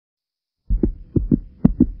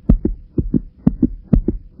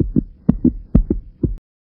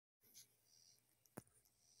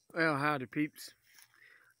Well, howdy peeps.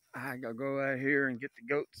 I gotta go out here and get the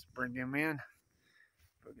goats, bring them in.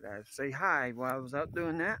 Figured I'd say hi while I was out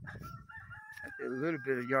doing that. I did a little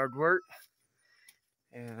bit of yard work,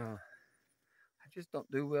 and I just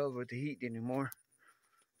don't do well with the heat anymore.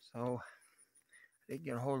 So I didn't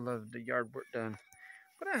get a whole lot of the yard work done.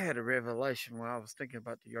 But I had a revelation while I was thinking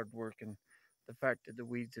about the yard work and the fact that the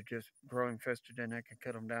weeds are just growing faster than I can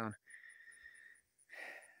cut them down.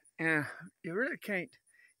 And you really can't,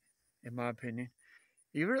 in my opinion,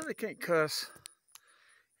 you really can't cuss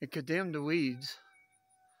and condemn the weeds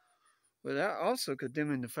without also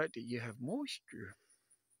condemning the fact that you have moisture.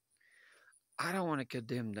 I don't want to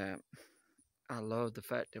condemn that. I love the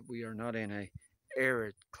fact that we are not in a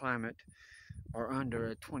arid climate or under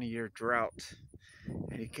a 20-year drought,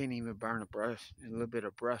 and you can't even burn a little bit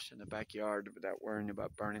of brush in the backyard without worrying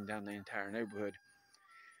about burning down the entire neighborhood.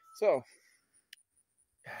 So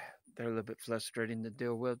they're a little bit frustrating to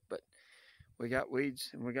deal with, but we got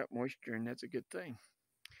weeds and we got moisture, and that's a good thing.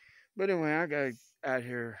 But anyway, I got out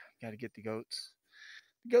here, got to get the goats.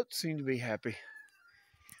 The goats seem to be happy.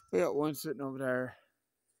 We got one sitting over there.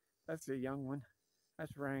 That's a young one.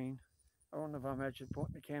 That's Rain. I don't know if I'm actually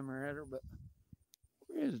pointing the camera at her, but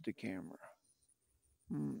where is the camera?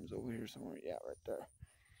 It's over here somewhere. Yeah, right there.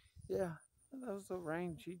 Yeah, that was the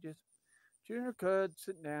Rain. She just chewing her cud,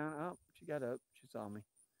 sitting down. Oh, she got up. She saw me.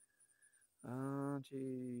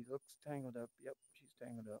 She looks tangled up. Yep, she's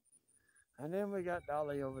tangled up. And then we got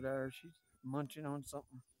Dolly over there. She's munching on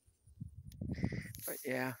something. But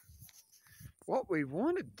yeah, what we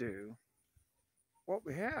want to do, what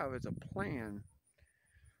we have is a plan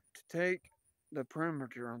to take the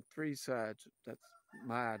perimeter on 3 sides. That's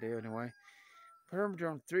my idea anyway. Perimeter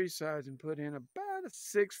on 3 sides and put in about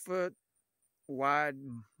a 6-foot wide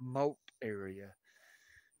moat area.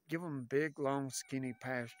 Give them a big, long, skinny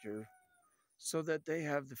pasture so that they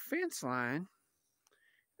have the fence line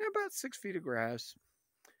and about 6 feet of grass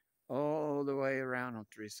all the way around on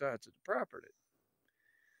 3 sides of the property.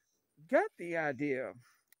 I got the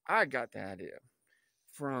idea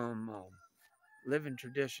from Living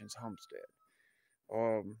Traditions Homestead.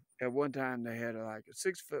 At one time they had like a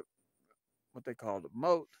 6-foot, what they called a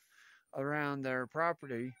moat, around their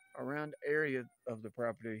property, around the area of the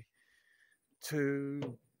property,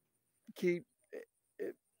 to keep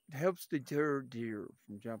it helps deter deer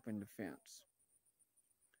from jumping the fence.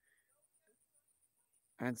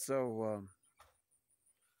 And so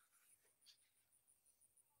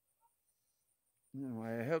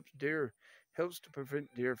anyway, it helps to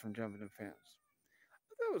prevent deer from jumping the fence.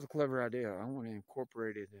 That was a clever idea. I want to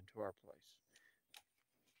incorporate it into our place.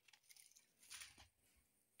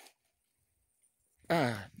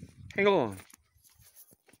 Hang on.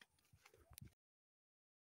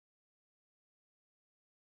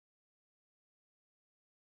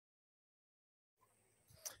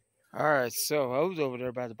 All right, so I was over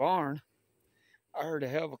there by the barn. I heard a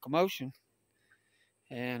hell of a commotion,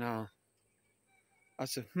 and I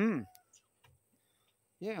said,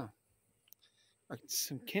 yeah, like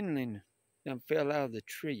some kindling that fell out of the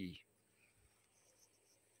tree.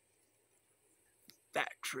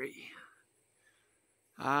 That tree.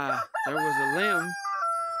 There was a limb.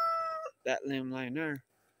 That limb laying there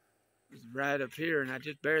was right up here, and I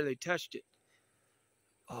just barely touched it.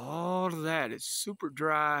 All of that is super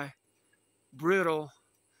dry, brittle,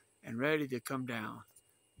 and ready to come down.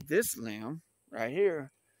 This limb right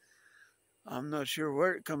here, I'm not sure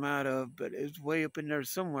where it come out of, but it's way up in there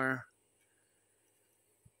somewhere.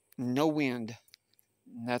 No wind,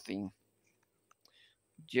 nothing,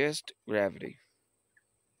 just gravity.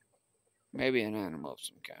 Maybe an animal of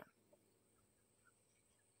some kind.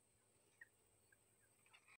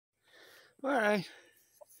 All right,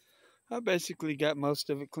 I basically got most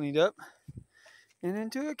of it cleaned up and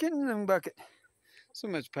into a kindling bucket. So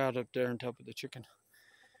much piled up there on top of the chicken.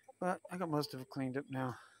 But I got most of it cleaned up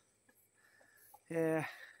now. Yeah.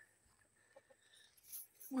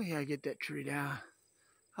 We gotta get that tree down.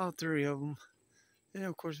 All 3 of them. Then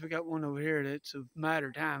of course we got one over here that's a matter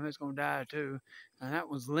of time. It's gonna die too. And that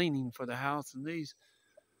one's leaning for the house. And these,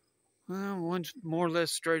 well, one's more or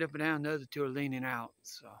less straight up and down. The other 2 are leaning out.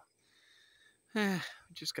 So, we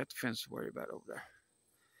just got the fence to worry about over there.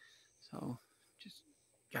 So, just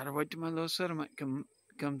gotta wait till my little settlement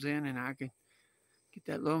comes in and I can get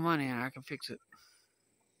that little money and I can fix it.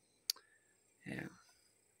 Yeah.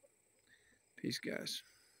 Peace, guys.